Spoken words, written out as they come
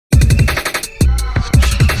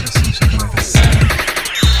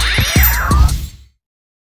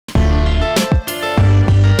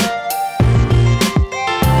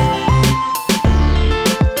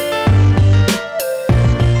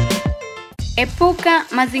Epuka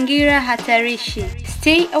mazingira hatarishi.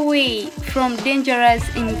 Stay away from dangerous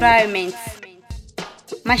environments.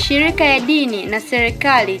 Mashirika ya dini na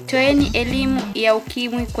serikali, toeni elimu ya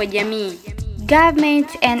ukimwi kwa jamii. Government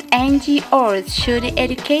and NGOs should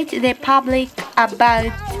educate the public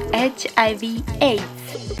about HIV/AIDS.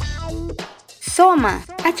 Soma,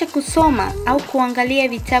 acha kusoma au kuangalia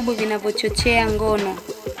vitabu vinavyochochea ngono.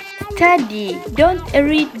 Study, don't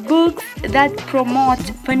read books that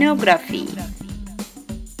promote pornography.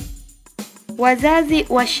 Wazazi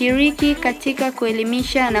washiriki katika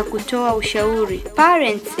kuelimisha na kutoa ushauri.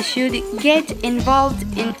 Parents should get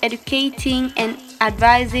involved in educating and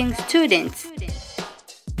advising students.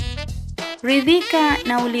 Ridhika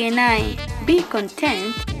na uliye naye. Be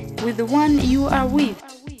content with the one you are with.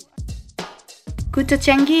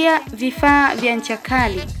 Kutochangia vifaa vya ncha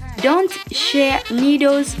kali. Don't share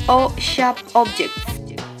needles or sharp objects.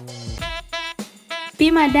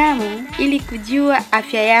 Pima damu ili kujua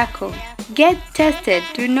afya yako. Get tested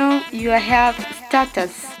to know your health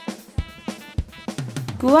status.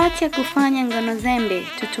 Kuacha kufanya ngono zembe,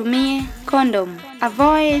 tutumie condom.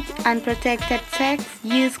 Avoid unprotected sex,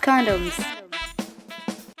 use condoms.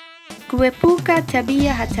 Kuepuka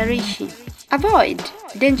tabia hatarishi. Avoid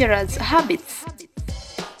dangerous habits.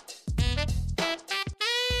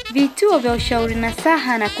 Vituo vya ushauri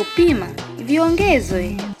nasaha na kupima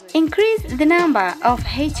viongezwe. Increase the number of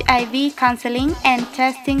HIV counseling and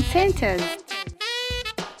testing centers.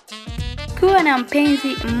 Kuwa na mpenzi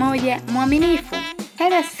mmoja mwaminifu.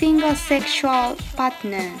 Have a single sexual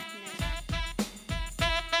partner.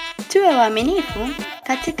 Tuwe waaminifu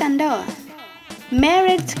katika ndoa.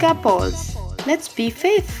 Married couples, let's be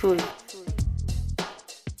faithful.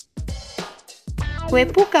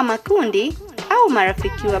 Kuepuka makundi au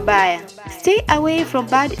marafiki wabaya. Stay away from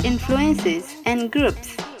bad influences and groups.